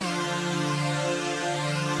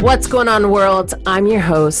What's going on, world? I'm your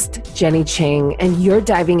host, Jenny Ching, and you're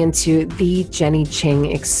diving into the Jenny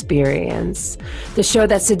Ching Experience, the show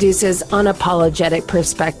that seduces unapologetic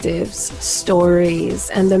perspectives, stories,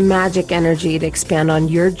 and the magic energy to expand on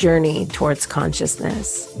your journey towards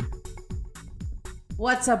consciousness.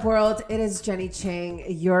 What's up, world? It is Jenny Ching,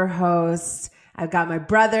 your host. I've got my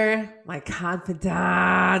brother, my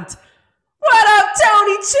confidant. What up,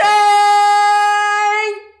 Tony Ching?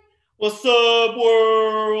 What's up,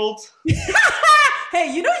 world?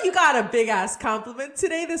 Hey, you know you got a big ass compliment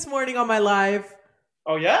today this morning on my live.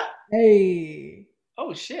 Oh, yeah? Hey.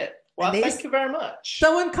 Oh, shit. Well, thank you very much.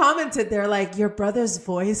 Someone commented, they're like, your brother's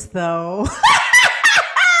voice, though.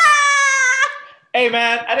 Hey,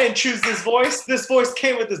 man, I didn't choose this voice. This voice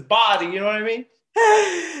came with this body, you know what I mean?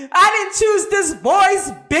 I didn't choose this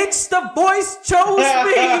voice, bitch. The voice chose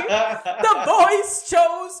me. The voice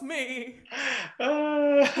chose me.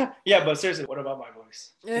 Yeah, but seriously, what about my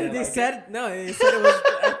voice? They said it was,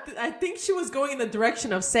 I think she was going in the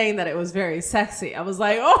direction of saying that it was very sexy. I was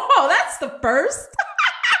like, oh, that's the first.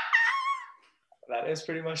 That is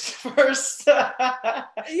pretty much the first.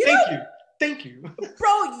 Thank you.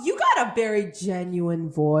 Bro, you got a very genuine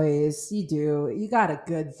voice. You do. You got a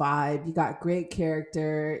good vibe. You got great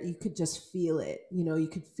character. You could just feel it. You know, you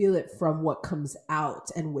could feel it from what comes out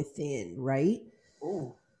and within, right?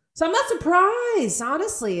 Ooh. So I'm not surprised,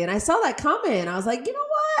 honestly. And I saw that comment. I was like, you know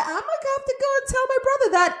what? I'm going to have to go and tell my brother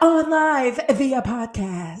that on live via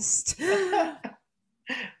podcast.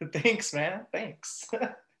 Thanks, man. Thanks.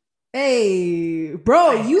 Hey,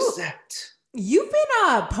 bro, You've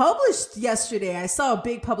been published yesterday. I saw a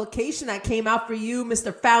big publication that came out for you,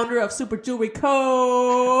 Mr. Founder of Super Jewelry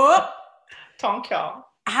Co. Tonkyang.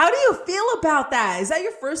 How do you feel about that? Is that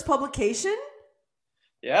your first publication?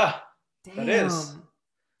 Yeah, Damn, that is.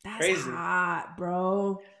 That's crazy. Hot,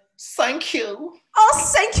 bro. Thank you.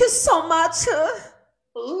 Oh, thank you so much.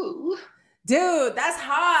 Ooh. Dude, that's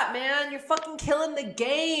hot, man. You're fucking killing the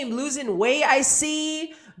game. Losing weight, I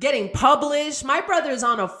see. Getting published. My brother's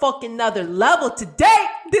on a fucking another level today,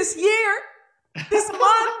 this year, this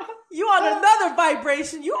month. You on another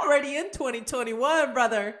vibration. You already in 2021,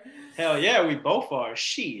 brother. Hell yeah, we both are.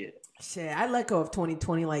 Shit, I let go of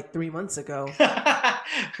 2020 like 3 months ago.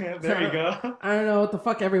 There you go. I don't know what the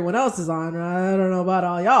fuck everyone else is on. I don't know about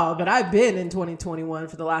all y'all, but I've been in 2021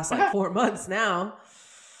 for the last like 4 months now.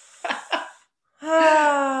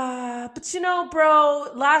 But you know, bro,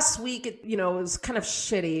 last week, it was kind of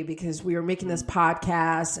shitty because we were making this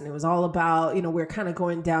podcast and it was all about, we were kind of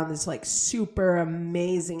going down this like super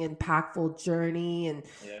amazing, impactful journey and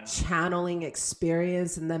channeling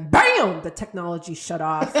experience. And then bam, the technology shut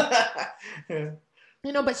off. Yeah.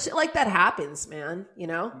 But shit like that happens, man,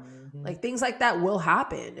 Mm-hmm. like things like that will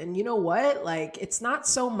happen. And you know what? Like, it's not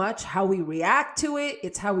so much how we react to it.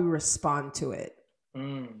 It's how we respond to it.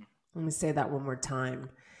 Let me say that one more time.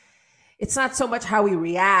 It's not so much how we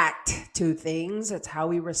react to things. It's how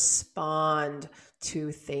we respond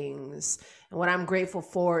to things. And what I'm grateful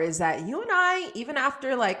for is that you and I, even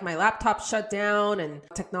after like my laptop shut down and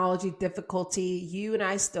technology difficulty, you and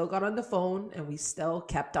I still got on the phone and we still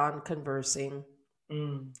kept on conversing.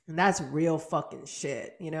 And that's real fucking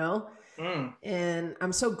shit, And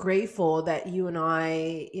I'm so grateful that you and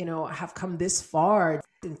I, have come this far.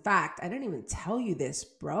 In fact, I didn't even tell you this,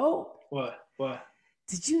 bro. What?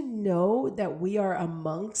 Did you know that we are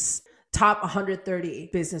amongst top 130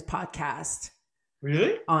 business podcasts?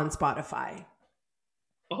 Really? On Spotify.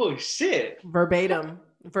 Oh, shit. Verbatim.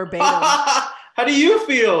 How do you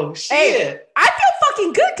feel? Shit. Hey, I feel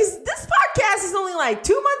fucking good because this podcast is only like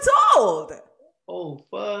 2 months old. Oh,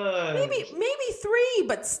 fuck. Maybe 3,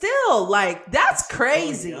 but still, like, that's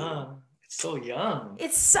crazy. So young.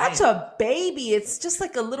 It's such a baby. It's just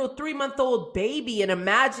like a little 3-month-old baby. And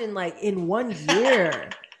imagine like in 1 year,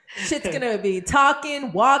 shit's gonna be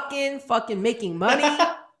talking, walking, fucking making money.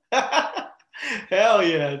 Hell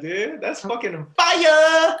yeah, dude. That's fucking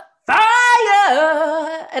fire.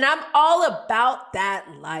 Fire. And I'm all about that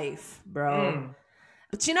life, bro.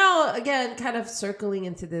 But again, kind of circling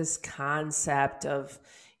into this concept of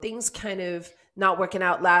things kind of not working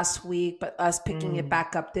out last week, but us picking it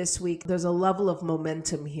back up this week. There's a level of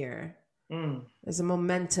momentum here. There's a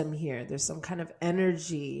momentum here. There's some kind of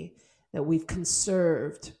energy that we've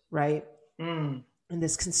conserved, right? And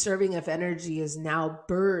this conserving of energy is now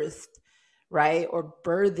birthed, right? Or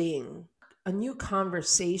birthing a new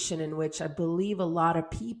conversation in which I believe a lot of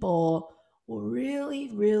people will really,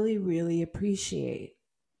 really, really appreciate,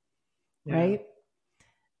 right?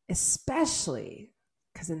 Especially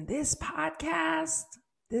because in this podcast,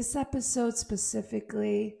 this episode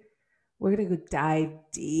specifically, we're going to go dive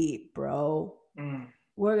deep, bro.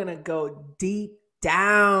 we're going to go deep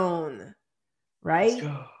down, right? Let's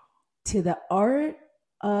go. To the art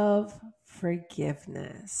of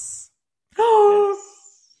forgiveness.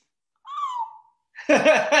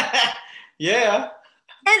 Yeah.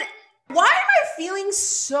 And why am I feeling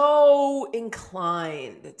so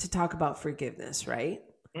inclined to talk about forgiveness, right?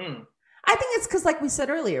 I think it's because, like we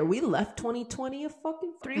said earlier, we left 2020 a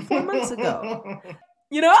fucking 3-4 months ago.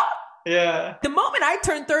 You know? Yeah. The moment I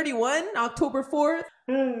turned 31, October 4th,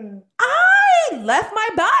 I left my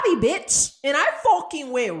body, bitch. And I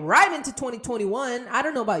fucking went right into 2021. I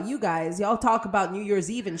don't know about you guys. Y'all talk about New Year's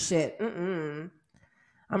Eve and shit. I'm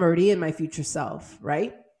already in my future self,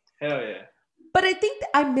 right? Hell yeah. But I think that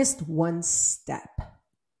I missed one step.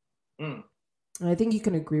 And I think you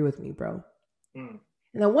can agree with me, bro. And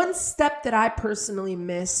the one step that I personally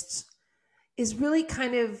missed is really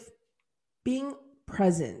kind of being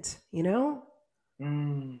present, you know?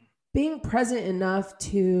 Being present enough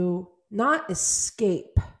to not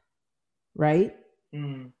escape, right?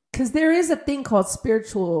 Because there is a thing called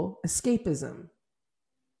spiritual escapism,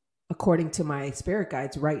 according to my spirit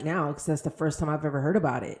guides right now, because that's the first time I've ever heard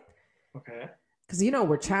about it. Okay. Because, you know,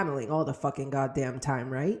 we're channeling all the fucking goddamn time,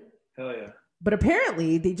 right? Hell yeah. But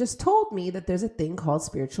apparently, they just told me that there's a thing called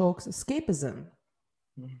spiritual escapism.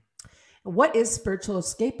 What is spiritual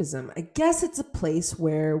escapism? I guess it's a place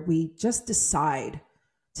where we just decide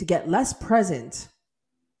to get less present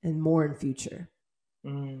and more in future.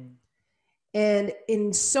 And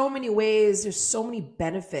in so many ways, there's so many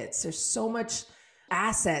benefits. There's so much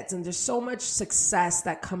assets and there's so much success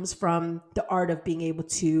that comes from the art of being able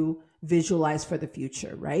to visualize for the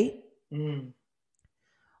future, right?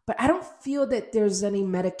 But I don't feel that there's any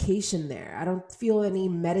medication there. I don't feel any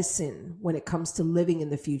medicine when it comes to living in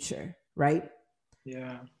the future, right?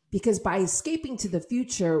 Yeah. Because by escaping to the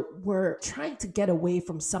future, we're trying to get away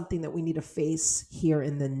from something that we need to face here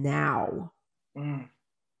in the now. You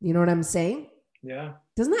know what I'm saying? Yeah.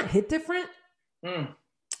 Doesn't that hit different?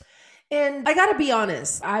 And I got to be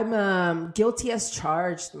honest, I'm guilty as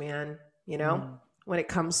charged, man, you know? When it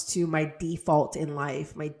comes to my default in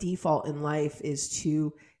life is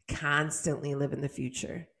to constantly live in the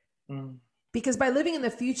future. Because by living in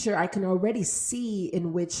the future, I can already see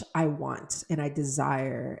in which I want and I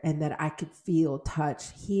desire and that I could feel,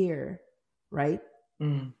 touch, hear, right?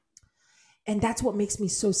 And that's what makes me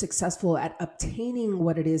so successful at obtaining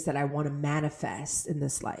what it is that I want to manifest in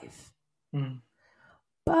this life.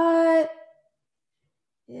 But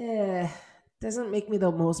yeah, doesn't make me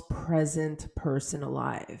the most present person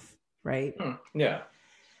alive, right? Yeah.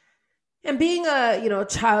 And being a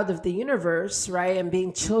child of the universe, right? And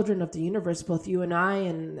being children of the universe, both you and I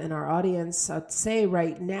and our audience, I'd say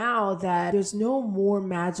right now that there's no more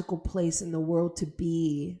magical place in the world to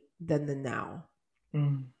be than the now.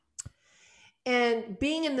 And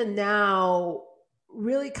being in the now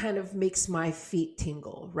really kind of makes my feet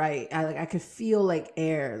tingle, right? I could feel like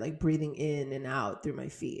air, like breathing in and out through my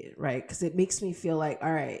feet, right? Because it makes me feel like,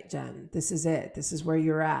 all right, Jen, this is it. This is where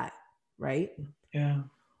you're at, right? Yeah.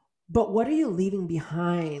 But what are you leaving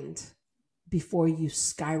behind before you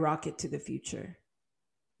skyrocket to the future?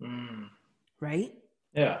 Right?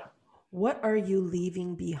 Yeah. What are you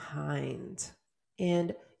leaving behind?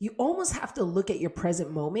 And you almost have to look at your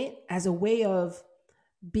present moment as a way of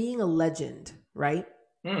being a legend, right?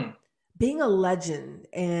 Being a legend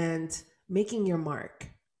and making your mark.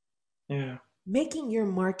 Yeah. Making your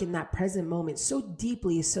mark in that present moment so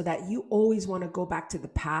deeply so that you always want to go back to the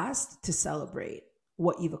past to celebrate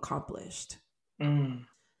what you've accomplished,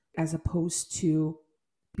 as opposed to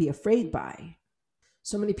be afraid by.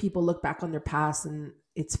 So many people look back on their past and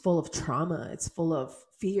it's full of trauma. It's full of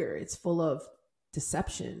fear. It's full of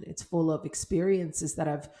deception. It's full of experiences that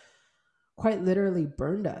have quite literally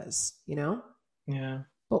burned us, you know? Yeah.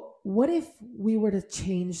 But what if we were to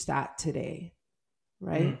change that today,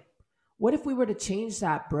 right? What if we were to change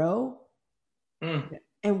that, bro?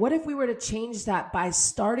 And what if we were to change that by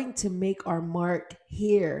starting to make our mark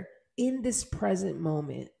here in this present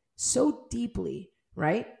moment so deeply,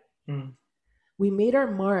 right? We made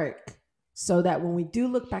our mark so that when we do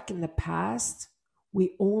look back in the past,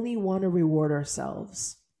 we only want to reward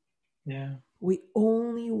ourselves. Yeah. We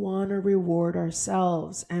only want to reward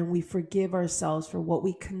ourselves and we forgive ourselves for what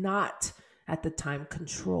we cannot at the time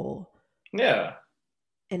control. Yeah.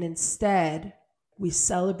 And instead, we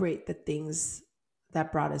celebrate the things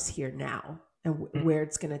that brought us here now and where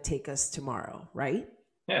it's going to take us tomorrow, right?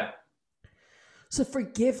 Yeah. So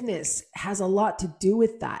forgiveness has a lot to do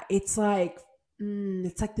with that. It's like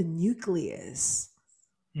the nucleus,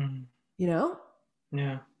 you know?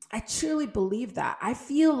 Yeah. I truly believe that. I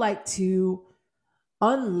feel like to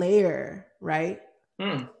unlayer, right?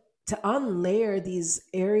 To unlayer these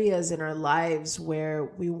areas in our lives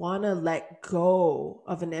where we want to let go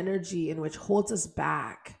of an energy in which holds us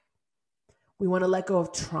back. We want to let go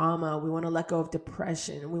of trauma. We want to let go of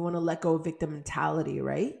depression. We want to let go of victim mentality,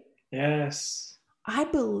 right? Yes. I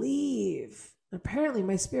believe, apparently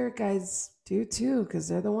my spirit guides do too, because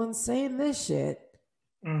they're the ones saying this shit.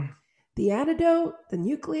 The antidote, the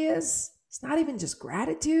nucleus, it's not even just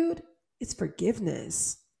gratitude, it's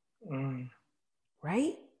forgiveness.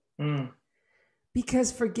 Right?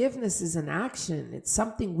 Because forgiveness is an action. It's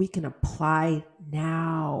something we can apply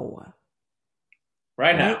now.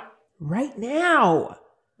 Right now. Right now.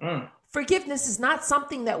 Forgiveness is not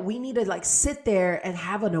something that we need to like sit there and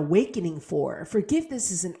have an awakening for.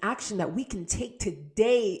 Forgiveness is an action that we can take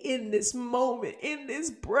today, in this moment, in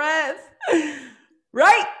this breath.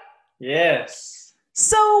 Right? Yes.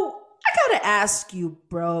 So I gotta ask you,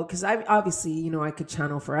 bro, because I obviously, I could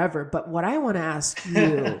channel forever, but what I want to ask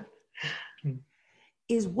you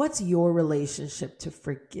is, what's your relationship to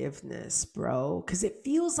forgiveness, bro? Because it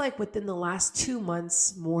feels like within the last 2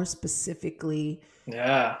 months, more specifically,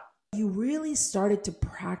 you really started to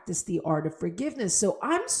practice the art of forgiveness. So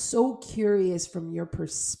I'm so curious, from your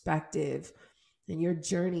perspective and your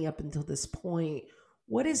journey up until this point,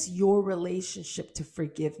 what is your relationship to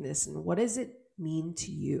forgiveness and what does it mean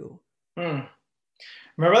to you?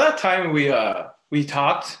 Remember that time we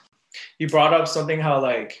talked? You brought up something how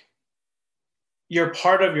like you're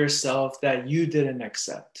part of yourself that you didn't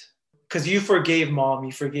accept. Because you forgave mom,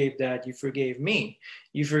 you forgave dad, you forgave me.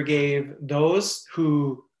 You forgave those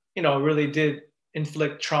who, really did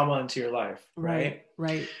inflict trauma into your life, right?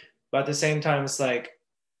 Right. But at the same time, it's like,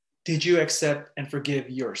 did you accept and forgive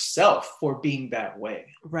yourself for being that way?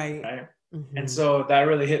 Right. Mm-hmm. And so that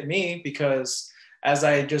really hit me, because as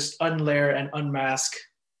I just unlayer and unmask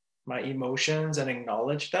my emotions and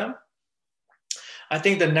acknowledge them, I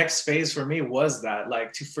think the next phase for me was that,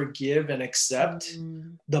 like, to forgive and accept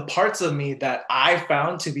the parts of me that I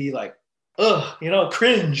found to be like,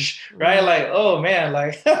 cringe, right? Like, oh man,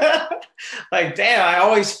 like, like, damn, I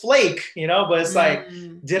always flake, but it's like,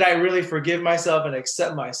 did I really forgive myself and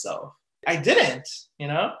accept myself? I didn't,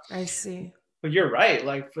 I see. But you're right.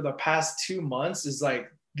 Like, for the past 2 months is like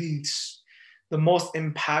the most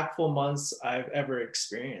impactful months I've ever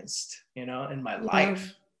experienced, in my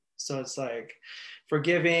life. So it's like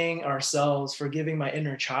forgiving ourselves, forgiving my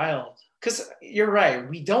inner child. Because you're right.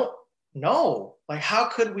 We don't know. Like, how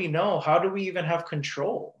could we know? How do we even have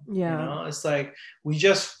control? Yeah. It's like we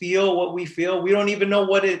just feel what we feel. We don't even know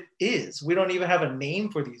what it is. We don't even have a name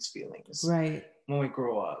for these feelings. Right. When we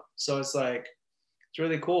grow up. So it's like, it's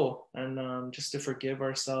really cool. And just to forgive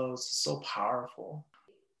ourselves is so powerful.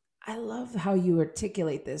 I love how you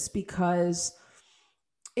articulate this, because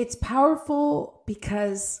it's powerful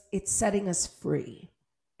because it's setting us free.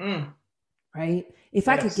 Right? If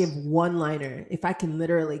I could give one liner, if I can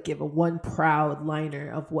literally give a one proud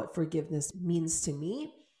liner of what forgiveness means to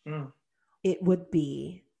me, it would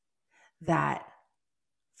be that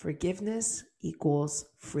forgiveness equals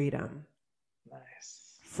freedom.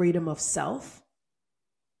 Nice. Freedom of self,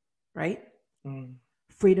 right?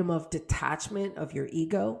 Freedom of detachment of your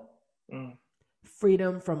ego.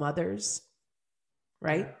 Freedom from others,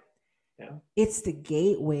 right? Yeah. It's the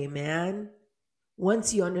gateway, man.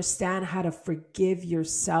 Once you understand how to forgive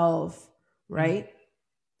yourself, right?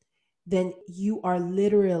 Then you are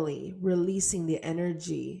literally releasing the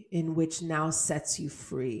energy in which now sets you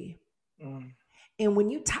free. And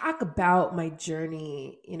when you talk about my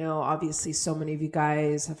journey, obviously so many of you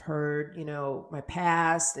guys have heard, my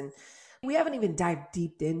past, and we haven't even dived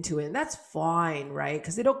deep into it. And that's fine, right?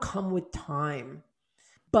 Because it'll come with time.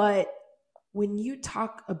 But when you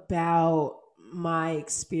talk about my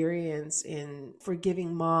experience in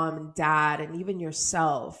forgiving mom and dad and even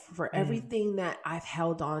yourself for everything that I've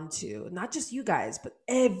held on to, not just you guys, but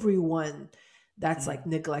everyone that's like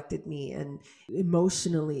neglected me and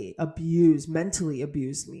emotionally abused, mentally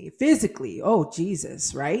abused me, physically. Oh,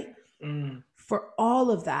 Jesus, right? For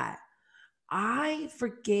all of that, I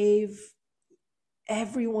forgave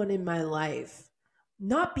everyone in my life,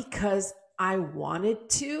 not because I wanted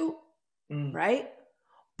to, right?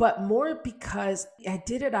 But more because I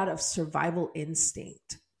did it out of survival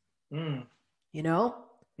instinct.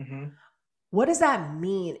 What does that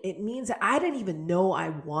mean? It means that I didn't even know I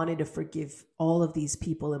wanted to forgive all of these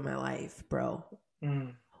people in my life, bro.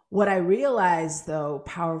 What I realized, though,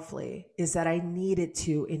 powerfully, is that I needed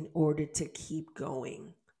to in order to keep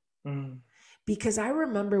going. Because I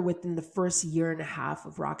remember within the first year and a half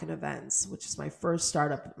of Rockin' Events, which is my first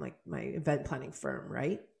startup, like my event planning firm,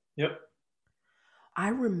 right? I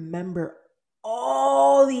remember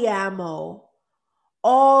all the ammo,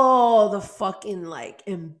 all the fucking like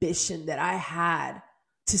ambition that I had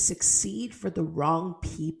to succeed for the wrong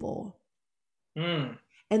people.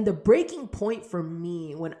 And the breaking point for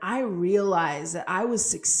me when I realized that I was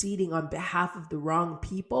succeeding on behalf of the wrong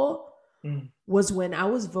people was when I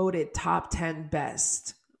was voted top 10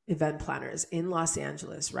 best event planners in Los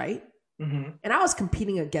Angeles, right? And I was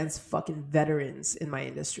competing against fucking veterans in my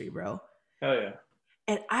industry, bro. Oh, yeah.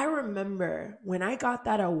 And I remember when I got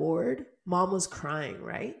that award, mom was crying,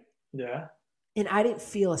 right? Yeah. And I didn't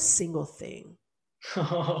feel a single thing.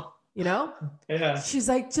 You know? Yeah. She's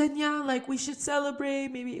like, Jenya, like we should celebrate.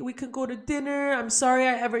 Maybe we could go to dinner. I'm sorry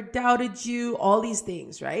I ever doubted you. All these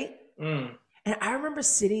things, right? And I remember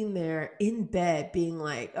sitting there in bed being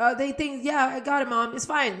like, oh, they think, yeah, I got it, mom. It's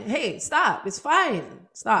fine. Hey, stop. It's fine.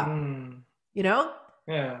 Stop. You know?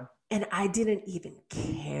 Yeah. And I didn't even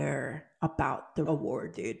care about the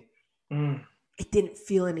award, dude. It didn't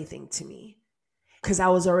feel anything to me because I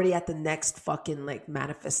was already at the next fucking like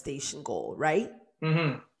manifestation goal, right?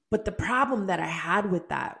 But the problem that I had with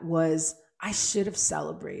that was I should have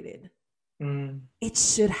celebrated. It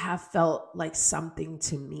should have felt like something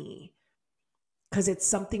to me because it's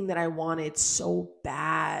something that I wanted so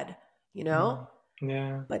bad, you know?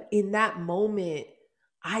 Yeah. But in that moment,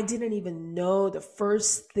 I didn't even know the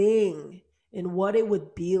first thing and what it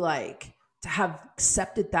would be like to have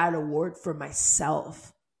accepted that award for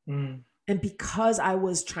myself. And because I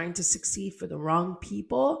was trying to succeed for the wrong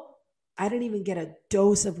people, I didn't even get a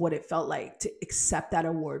dose of what it felt like to accept that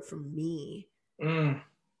award from me. Do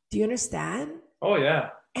you understand? Oh, yeah.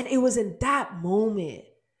 And it was in that moment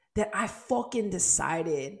that I fucking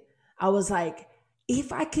decided, I was like,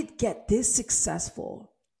 if I could get this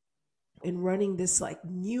successful in running this like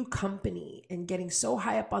new company and getting so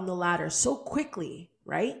high up on the ladder so quickly,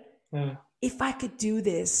 right? Yeah. If I could do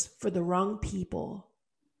this for the wrong people,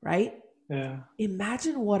 right? Yeah.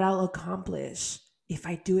 Imagine what I'll accomplish if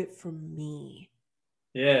I do it for me.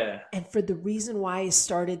 Yeah. And for the reason why I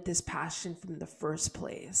started this passion from the first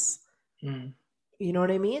place. You know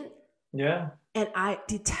what I mean? Yeah. And I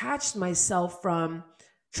detached myself from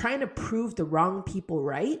trying to prove the wrong people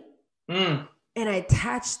right. And I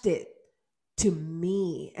attached it to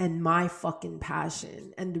me and my fucking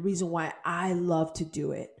passion and the reason why I love to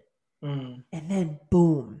do it. And then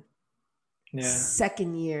boom. Yeah.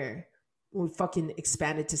 Second year, we fucking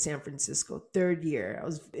expanded to San Francisco. Third year, I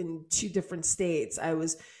was in 2 different states. I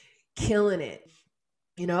was killing it.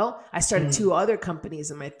 You know, I started 2 other companies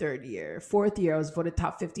in my 3rd year. 4th year, I was voted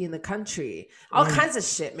top 50 in the country. All kinds of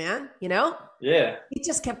shit, man. You know? Yeah. It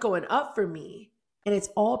just kept going up for me. And it's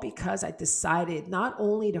all because I decided not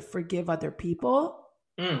only to forgive other people,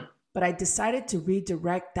 but I decided to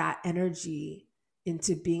redirect that energy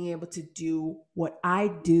into being able to do what I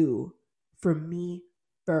do for me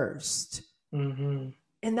first. And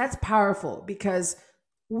that's powerful because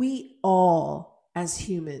we all, as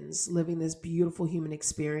humans living this beautiful human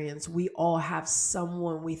experience, we all have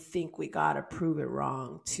someone we think we got to prove it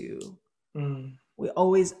wrong to. We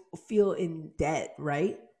always feel in debt,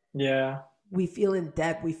 right? Yeah. We feel in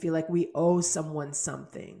debt. We feel like we owe someone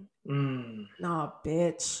something. Nah,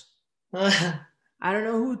 bitch. I don't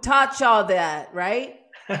know who taught y'all that, right?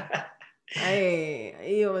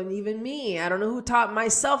 And even me, I don't know who taught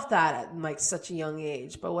myself that at like such a young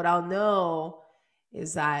age. But what I'll know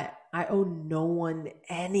is that I owe no one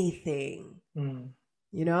anything.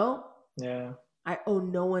 You know? Yeah. I owe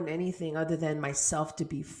no one anything other than myself to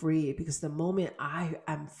be free, because the moment I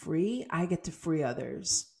am free, I get to free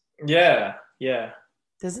others. Yeah. Yeah.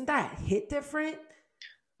 Doesn't that hit different?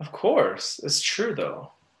 Of course. It's true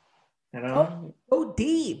though. You know? Go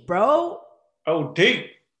deep, bro. Oh,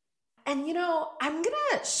 deep. And you know, I'm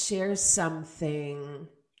gonna share something,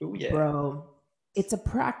 Ooh, yeah. bro. It's a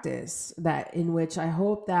practice that in which I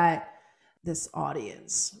hope that this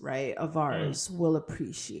audience, right, of ours will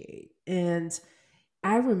appreciate. And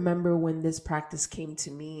I remember when this practice came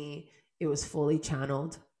to me, it was fully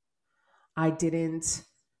channeled. I didn't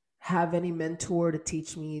have any mentor to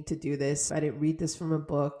teach me to do this. I didn't read this from a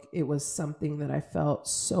book. It was something that I felt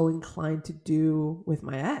so inclined to do with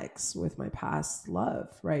my ex, with my past love,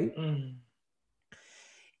 right?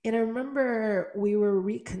 And I remember we were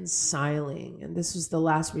reconciling, and this was the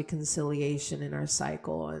last reconciliation in our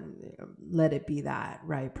cycle, and let it be that,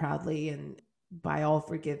 right? Proudly and by all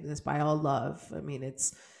forgiveness, by all love. I mean,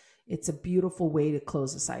 it's a beautiful way to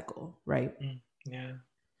close a cycle, right? Yeah.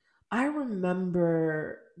 I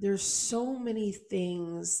remember there's so many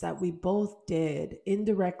things that we both did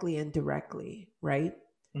indirectly and directly, right?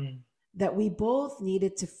 That we both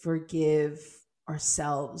needed to forgive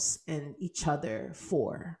ourselves and each other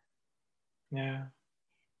for. Yeah.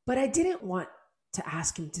 But I didn't want to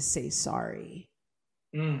ask him to say sorry.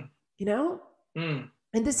 You know? And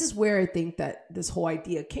this is where I think that this whole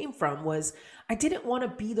idea came from, was I didn't want to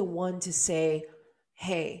be the one to say,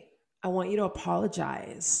 hey, I want you to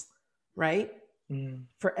apologize, right?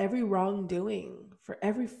 For every wrongdoing, for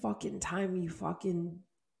every fucking time you fucking,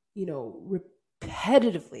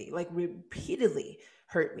 repeatedly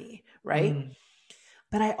hurt me, right?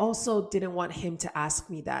 But I also didn't want him to ask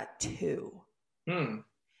me that too. You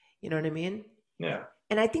know what I mean? Yeah.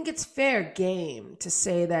 And I think it's fair game to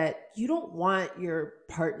say that you don't want your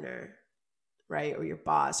partner, right, or your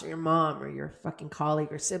boss or your mom or your fucking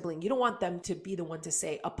colleague or sibling, you don't want them to be the one to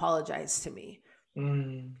say, apologize to me.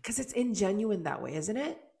 Because it's ingenuine that way, isn't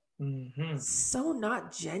it? It's so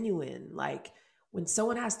not genuine. Like when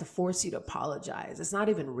someone has to force you to apologize, it's not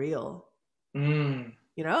even real.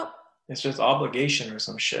 It's just obligation or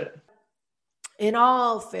some shit. In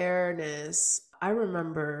all fairness, I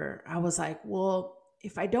remember I was like, well,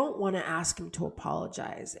 if I don't want to ask him to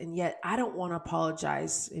apologize, and yet I don't want to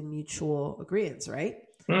apologize in mutual agreement, right?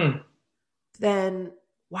 Then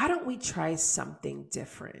why don't we try something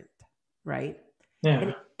different, right?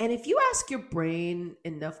 Yeah. And if you ask your brain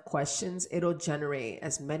enough questions, it'll generate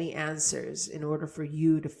as many answers in order for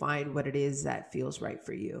you to find what it is that feels right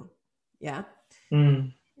for you. Yeah.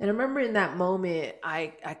 And I remember in that moment,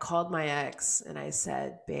 I called my ex and I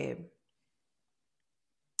said, babe,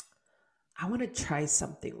 I want to try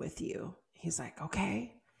something with you. He's like,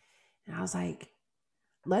 okay. And I was like,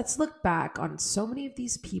 let's look back on so many of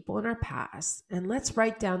these people in our past and let's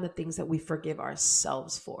write down the things that we forgive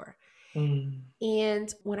ourselves for.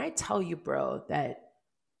 And when I tell you, bro, that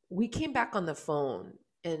we came back on the phone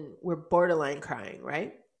and we're borderline crying,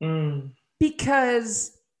 right?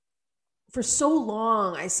 Because for so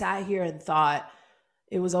long, I sat here and thought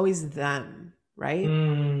it was always them, right?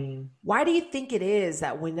 Why do you think it is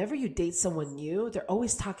that whenever you date someone new, they're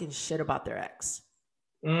always talking shit about their ex?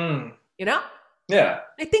 You know? Yeah.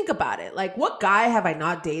 I think about it. Like, what guy have I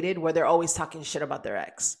not dated where they're always talking shit about their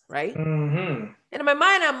ex, right? And in my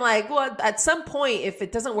mind, I'm like, well, at some point, if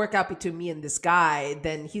it doesn't work out between me and this guy,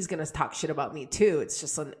 then he's going to talk shit about me too. It's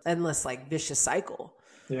just an endless, like, vicious cycle.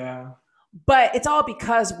 Yeah. But it's all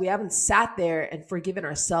because we haven't sat there and forgiven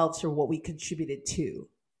ourselves for what we contributed to.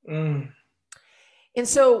 And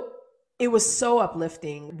so it was so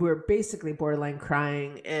uplifting. We're basically borderline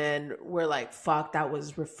crying and we're like, fuck, that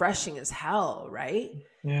was refreshing as hell, right?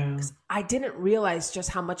 Yeah. I didn't realize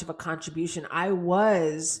just how much of a contribution I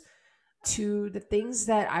was to the things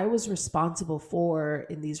that I was responsible for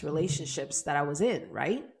in these relationships that I was in,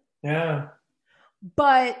 right? Yeah.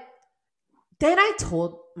 But then I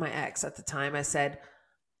told my ex at the time, I said,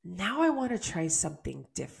 now I want to try something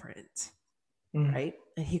different, right?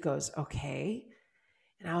 And he goes, okay.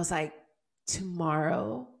 And I was like,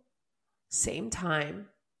 tomorrow, same time,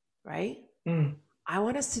 right? I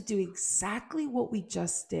want us to do exactly what we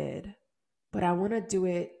just did, but I want to do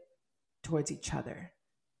it towards each other.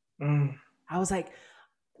 I was like,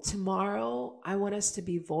 tomorrow, I want us to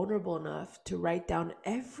be vulnerable enough to write down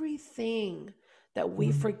everything that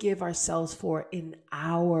we forgive ourselves for in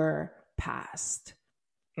our past,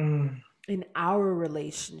 in our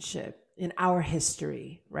relationship, in our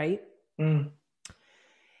history, right?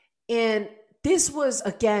 And this was,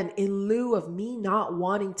 again, in lieu of me not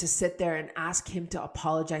wanting to sit there and ask him to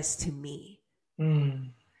apologize to me.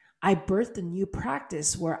 I birthed a new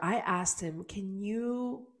practice where I asked him, can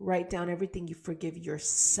you write down everything you forgive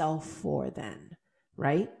yourself for then,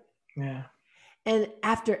 right? Yeah. And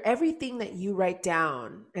after everything that you write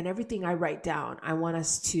down and everything I write down, I want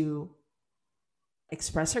us to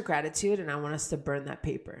express our gratitude and I want us to burn that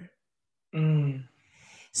paper.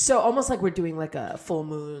 So almost like we're doing like a full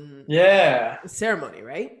moon ceremony,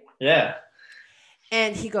 right? Yeah.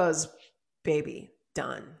 And he goes, baby,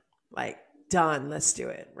 done. Like, done. Let's do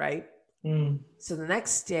it, right? So the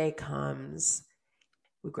next day comes,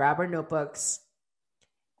 we grab our notebooks.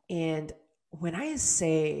 And when I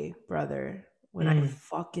say, brother, when I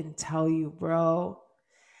fucking tell you, bro,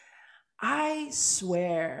 I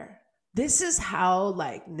swear, this is how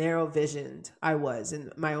like narrow visioned I was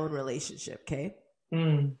in my own relationship, okay?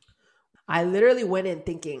 I literally went in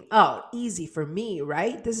thinking, oh, easy for me,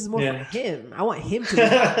 right? This is more for him. I want him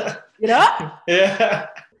to, you know? Yeah.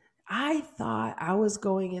 I thought I was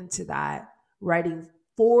going into that writing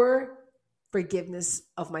for forgiveness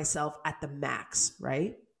of myself at the max,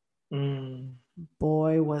 right?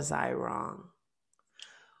 Boy, was I wrong.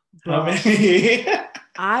 Bro, How many?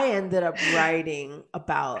 I ended up writing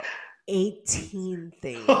about 18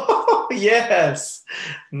 things. Yes.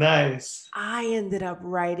 Nice. I ended up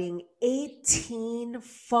writing 18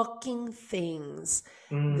 fucking things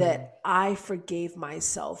that I forgave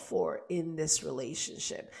myself for in this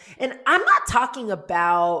relationship. And I'm not talking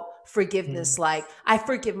about forgiveness like I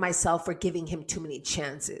forgive myself for giving him too many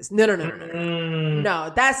chances. No.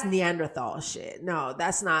 No, that's Neanderthal shit. No,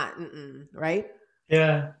 that's not, right?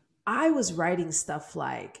 Yeah. I was writing stuff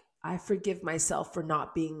like, I forgive myself for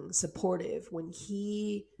not being supportive when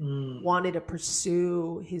he wanted to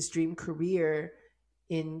pursue his dream career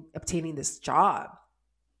in obtaining this job.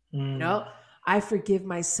 You know, I forgive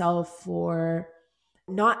myself for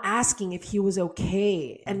not asking if he was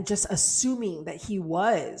okay and just assuming that he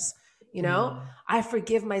was. You know, I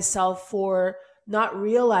forgive myself for not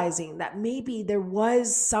realizing that maybe there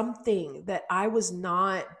was something that I was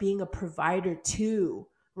not being a provider to,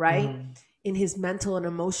 right? In his mental and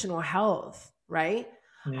emotional health, right?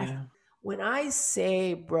 Yeah. When I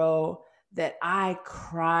say, bro, that I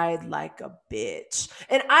cried like a bitch,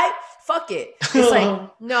 and fuck it. It's like,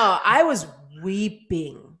 no, I was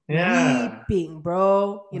weeping,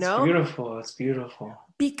 bro. You know? Beautiful. It's beautiful.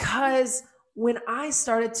 Because when I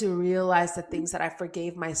started to realize the things that I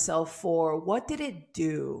forgave myself for, what did it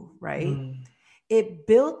do, right? It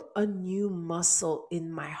built a new muscle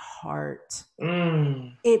in my heart.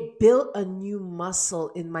 It built a new muscle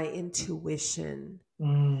in my intuition.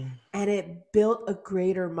 And it built a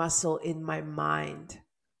greater muscle in my mind,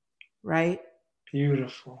 right?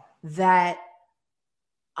 Beautiful. That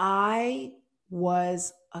I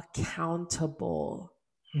was accountable.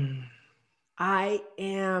 I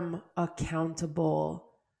am accountable.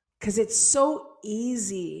 Because it's so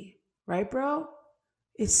easy, right, bro?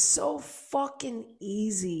 It's so fucking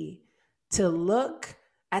easy to look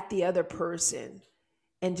at the other person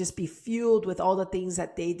and just be fueled with all the things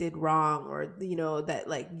that they did wrong, or, you know, that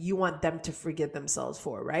like you want them to forgive themselves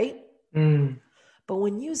for, right? But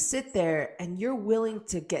when you sit there and you're willing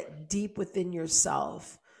to get deep within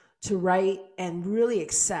yourself to write and really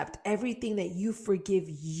accept everything that you forgive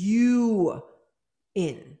you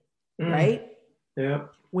in, right? Yeah.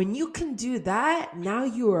 When you can do that, now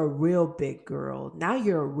you're a real big girl. Now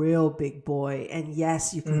you're a real big boy. And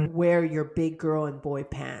yes, you can wear your big girl and boy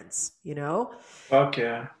pants, you know? Fuck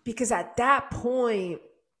yeah. Because at that point,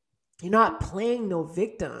 you're not playing no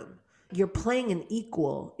victim. You're playing an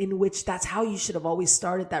equal, in which that's how you should have always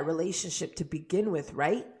started that relationship to begin with,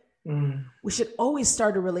 right? We should always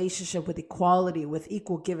start a relationship with equality, with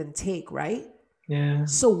equal give and take, right? Yeah.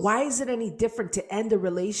 So why is it any different to end a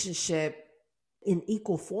relationship in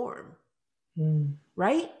equal form?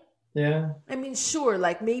 Right? Yeah. I mean, sure,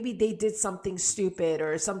 like maybe they did something stupid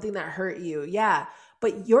or something that hurt you. Yeah.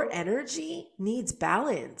 But your energy needs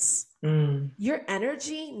balance. Your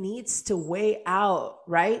energy needs to weigh out,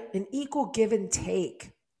 right? An equal give and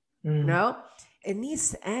take. You know? It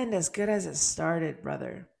needs to end as good as it started,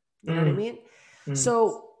 brother. You know what I mean?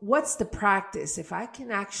 So what's the practice? If I can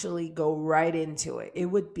actually go right into it, it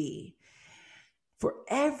would be for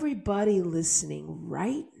everybody listening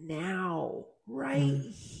right now, right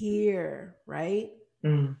here, right?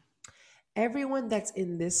 Everyone that's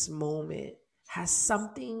in this moment has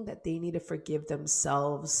something that they need to forgive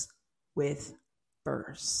themselves with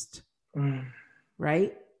first,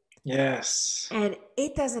 right? Yes. And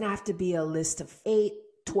it doesn't have to be a list of 8,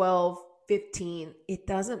 12, 15. It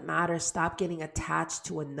doesn't matter. Stop getting attached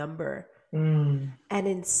to a number. And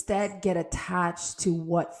instead get attached to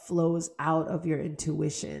what flows out of your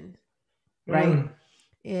intuition, right?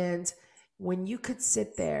 And when you could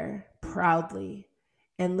sit there proudly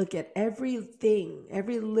and look at everything,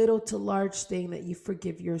 every little to large thing that you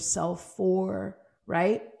forgive yourself for,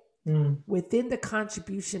 right? Within the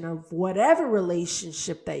contribution of whatever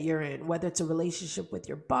relationship that you're in, whether it's a relationship with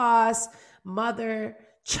your boss, mother,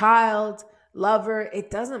 child, lover, it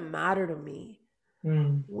doesn't matter to me.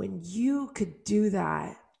 When you could do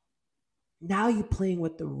that, now you're playing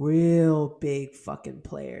with the real big fucking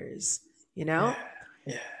players, you know?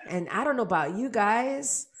 Yeah. And I don't know about you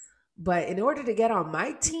guys, but in order to get on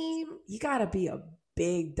my team, you gotta be a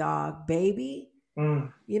big dog, baby.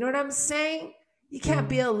 You know what I'm saying? You can't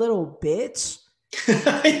be a little bitch.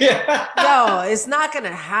 Yeah. Yo, it's not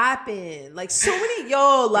gonna happen. Like so many,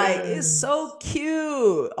 it's so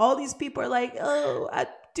cute. All these people are like, oh, I'd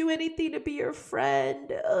do anything to be your friend,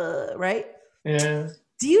 right? Yeah.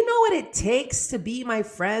 Do you know what it takes to be my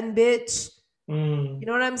friend, bitch? You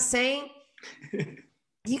know what I'm saying?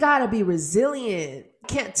 You gotta be resilient. You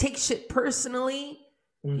can't take shit personally.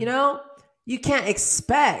 You know? You can't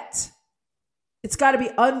expect. It's gotta be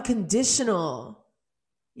unconditional.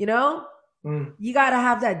 You know? You got to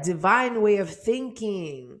have that divine way of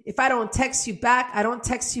thinking. If I don't text you back, I don't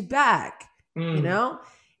text you back. You know,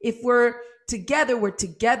 if we're together, we're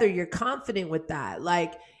together. You're confident with that.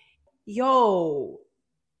 Like, yo,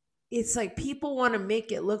 it's like people want to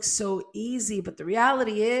make it look so easy. But the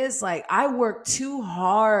reality is, like, I work too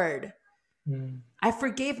hard. I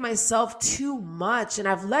forgave myself too much. And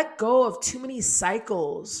I've let go of too many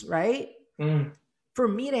cycles, right? For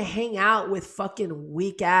me to hang out with fucking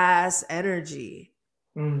weak ass energy.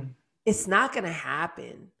 It's not going to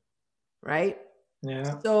happen. Right?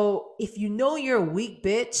 Yeah. So if you know you're a weak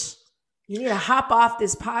bitch, you need to hop off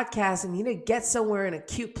this podcast and you need to get somewhere in a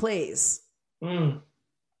cute place.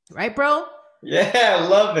 Right, bro? Yeah, I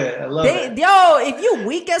love it. I love it. Yo, if you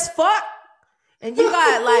weak as fuck and you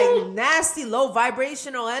got like nasty low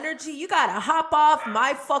vibrational energy, you got to hop off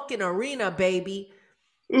my fucking arena, baby.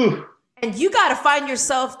 Ooh. And you got to find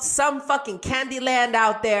yourself some fucking candy land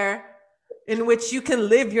out there in which you can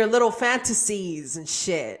live your little fantasies and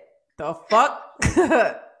shit. The fuck?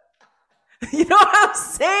 You know what I'm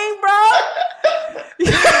saying, bro?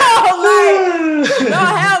 No,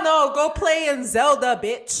 hell no. Go play in Zelda,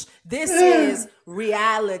 bitch. This is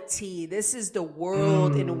reality. This is the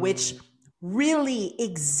world in which really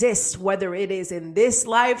exists, whether it is in this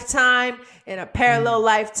lifetime, in a parallel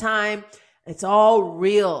lifetime. It's all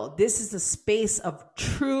real. This is a space of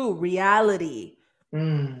true reality.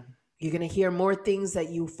 You're going to hear more things that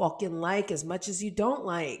you fucking like as much as you don't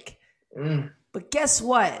like. But guess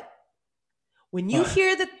what? When you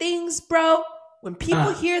hear the things, bro, when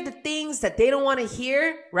people hear the things that they don't want to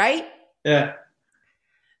hear, right? Yeah.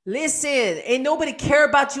 Listen, ain't nobody care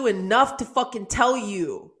about you enough to fucking tell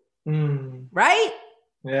you. Right?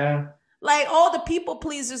 Yeah. Like all the people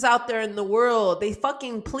pleasers out there in the world, they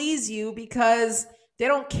fucking please you because they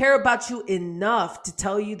don't care about you enough to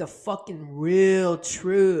tell you the fucking real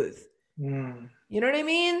truth. You know what I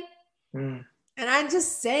mean? And I'm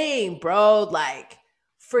just saying, bro, like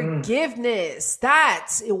forgiveness,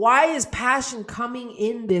 that's why is passion coming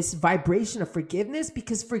in this vibration of forgiveness?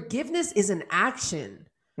 Because forgiveness is an action.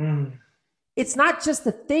 It's not just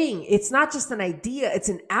a thing. It's not just an idea. It's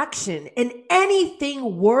an action. And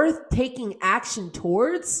anything worth taking action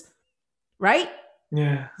towards, right?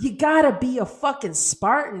 Yeah. You gotta be a fucking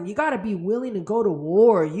Spartan. You gotta be willing to go to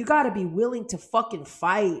war. You gotta be willing to fucking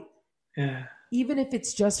fight. Yeah. Even if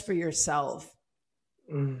it's just for yourself.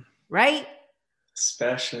 Right?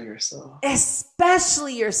 Especially yourself.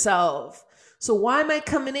 Especially yourself. So why am I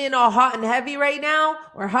coming in all hot and heavy right now?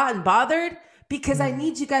 Or hot and bothered? Because I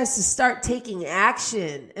need you guys to start taking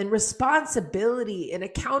action and responsibility and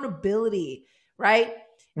accountability, right?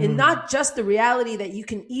 And not just the reality that you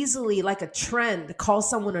can easily, like a trend, call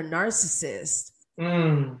someone a narcissist.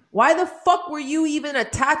 Why the fuck were you even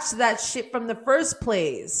attached to that shit from the first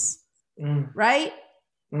place? Right?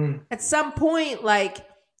 At some point, like,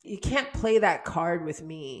 you can't play that card with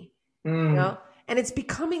me. You know? And it's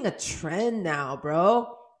becoming a trend now,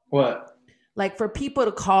 bro. What? Like for people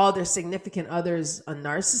to call their significant others a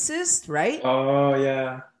narcissist, right? Oh,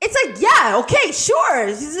 yeah. It's like, yeah, okay, sure.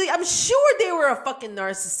 I'm sure they were a fucking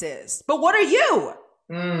narcissist. But what are you?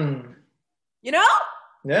 You know?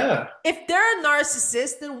 Yeah. If they're a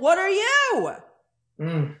narcissist, then what are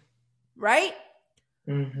you? Right?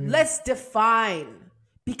 Let's define.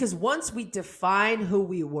 Because once we define who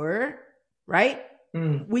we were, right?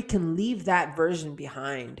 We can leave that version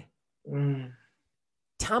behind.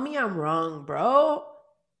 Tell me I'm wrong, bro.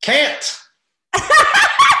 Can't.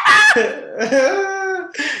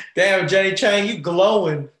 Damn, Jenny Chang, you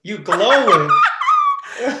glowing. You glowing.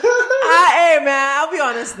 Hey, man, I'll be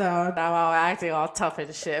honest, though. I'm acting all tough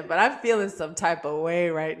and shit, but I'm feeling some type of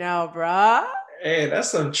way right now, bro. Hey, that's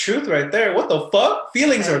some truth right there. What the fuck?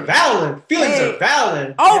 Feelings are valid. Feelings are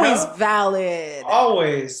valid. Always valid.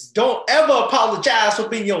 Always. Don't ever apologize for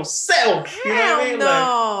being yourself. You know what I mean?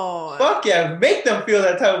 No. Like, fuck yeah. Make them feel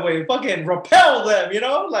that type of way. Fucking repel them, you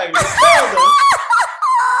know? Like, repel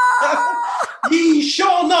them. Ye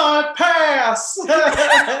shall not pass.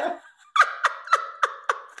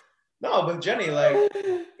 No, but Jenny, like,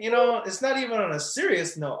 you know, it's not even on a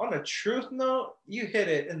serious note. On a truth note, you hit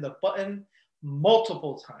it in the button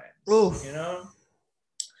multiple times. Oof. You know,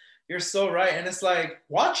 you're so right. And it's like,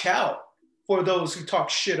 watch out for those who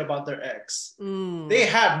talk shit about their ex. They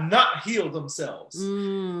have not healed themselves.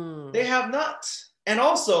 They have not. And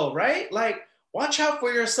also, right, like, watch out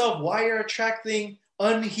for yourself while you're attracting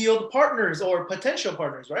unhealed partners or potential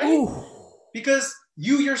partners, right? Oof. Because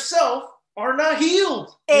you yourself are not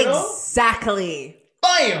healed. Exactly.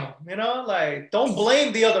 Bam! You know, like, don't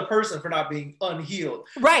blame the other person for not being unhealed.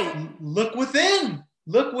 Right. Look within.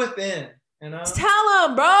 Look within. You know? Tell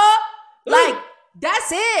them, bro. Like,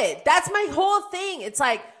 that's it. That's my whole thing. It's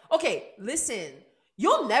like, okay, listen,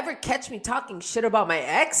 you'll never catch me talking shit about my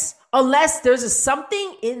ex unless there's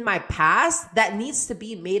something in my past that needs to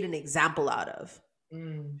be made an example out of.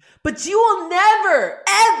 But you will never,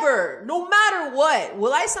 ever, no matter what,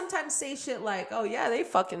 will I sometimes say shit like, oh yeah, they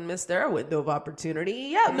fucking missed their window of opportunity.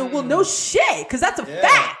 Yeah, no, well, no shit, because that's a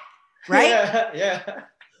fact, right? Yeah.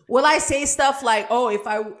 Will I say stuff like, oh,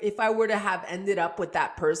 if I were to have ended up with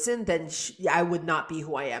that person, then I would not be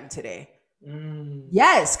who I am today?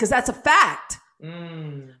 Yes, because that's a fact.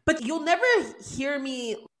 But you'll never hear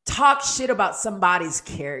me talk shit about somebody's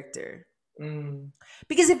character.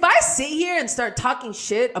 Because if I sit here and start talking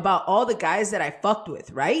shit about all the guys that I fucked with,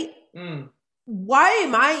 right? Why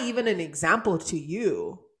am I even an example to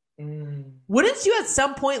you? Wouldn't you at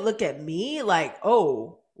some point look at me like,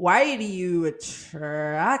 oh, why do you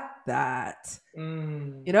attract that?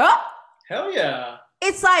 You know? Hell yeah.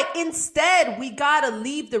 It's like, instead, we got to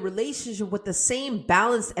leave the relationship with the same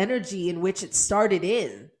balanced energy in which it started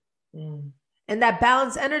in. And that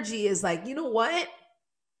balanced energy is like, you know what?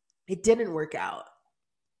 It didn't work out.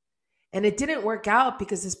 And it didn't work out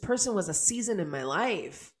because this person was a season in my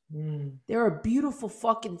life. They were a beautiful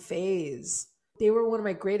fucking phase. They were one of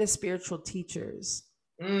my greatest spiritual teachers.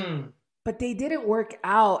 But they didn't work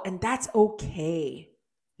out, and that's okay.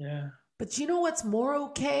 Yeah. But you know what's more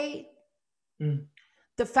okay?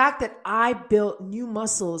 The fact that I built new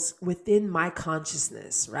muscles within my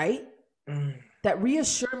consciousness, right? That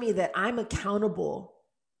reassure me that I'm accountable,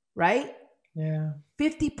 right? Yeah.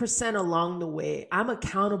 50% along the way, I'm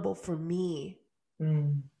accountable for me.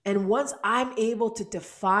 And once I'm able to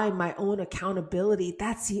define my own accountability,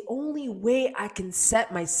 that's the only way I can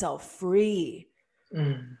set myself free.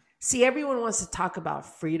 See, everyone wants to talk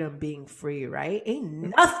about freedom, being free, right?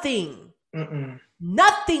 Ain't nothing.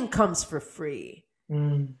 Nothing comes for free.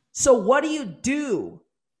 So what do?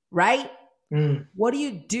 Right? What do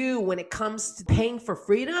you do when it comes to paying for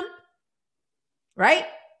freedom? Right?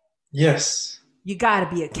 Yes. You got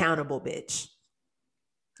to be accountable, bitch.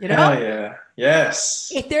 You know? Hell yeah.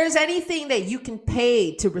 Yes. If there's anything that you can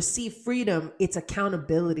pay to receive freedom, it's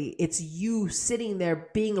accountability. It's you sitting there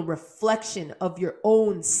being a reflection of your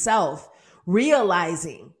own self,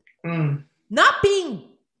 realizing, not being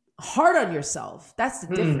hard on yourself. That's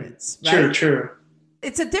the difference. Right? True.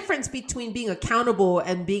 It's a difference between being accountable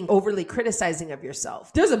and being overly criticizing of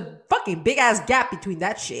yourself. There's a fucking big ass gap between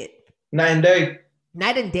that shit. Night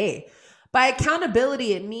and day. By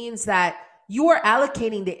accountability, it means that you are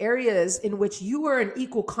allocating the areas in which you are an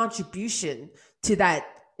equal contribution to that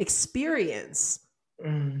experience.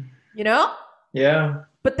 You know? Yeah.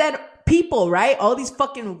 But then people, right? All these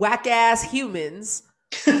fucking whack ass humans,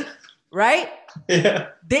 right? Yeah.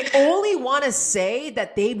 They only want to say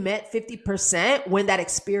that they met 50% when that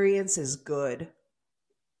experience is good.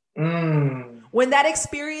 When that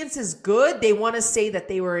experience is good, they want to say that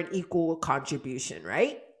they were an equal contribution,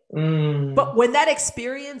 right? But when that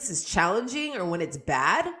experience is challenging or when it's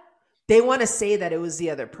bad, they want to say that it was the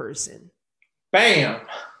other person. Bam.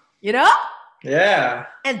 You know? Yeah.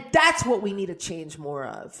 And that's what we need to change more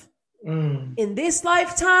of. In this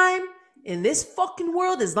lifetime, in this fucking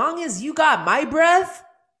world, as long as you got my breath,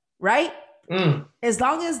 right? As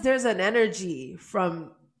long as there's an energy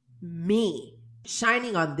from me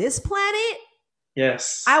shining on this planet,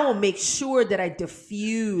 yes, I will make sure that I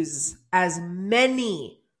diffuse as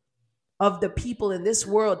many of the people in this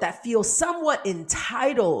world that feel somewhat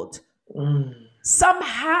entitled,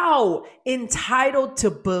 somehow entitled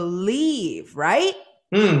to believe, right?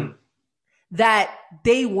 That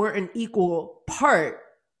they weren't an equal part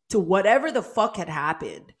to whatever the fuck had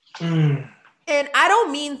happened. And I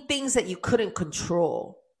don't mean things that you couldn't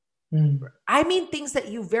control. I mean things that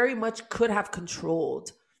you very much could have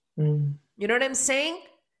controlled. You know what I'm saying?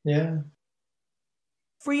 Yeah.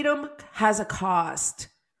 Freedom has a cost.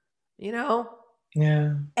 You know?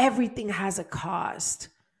 Yeah. Everything has a cost.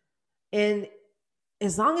 And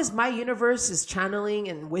as long as my universe is channeling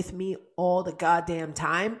and with me all the goddamn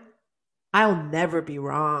time, I'll never be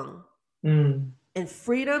wrong. And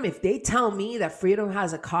freedom, if they tell me that freedom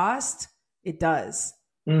has a cost, it does.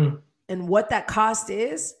 And what that cost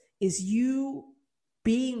is you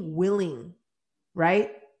being willing, right?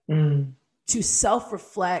 To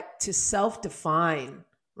self-reflect, to self-define,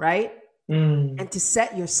 right? And to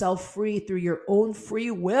set yourself free through your own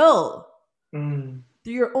free will. Through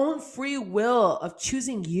your own free will of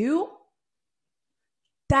choosing you,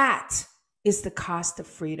 that is the cost of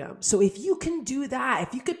freedom. So if you can do that,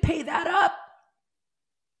 if you could pay that up,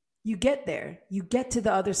 you get there. You get to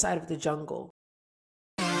the other side of the jungle.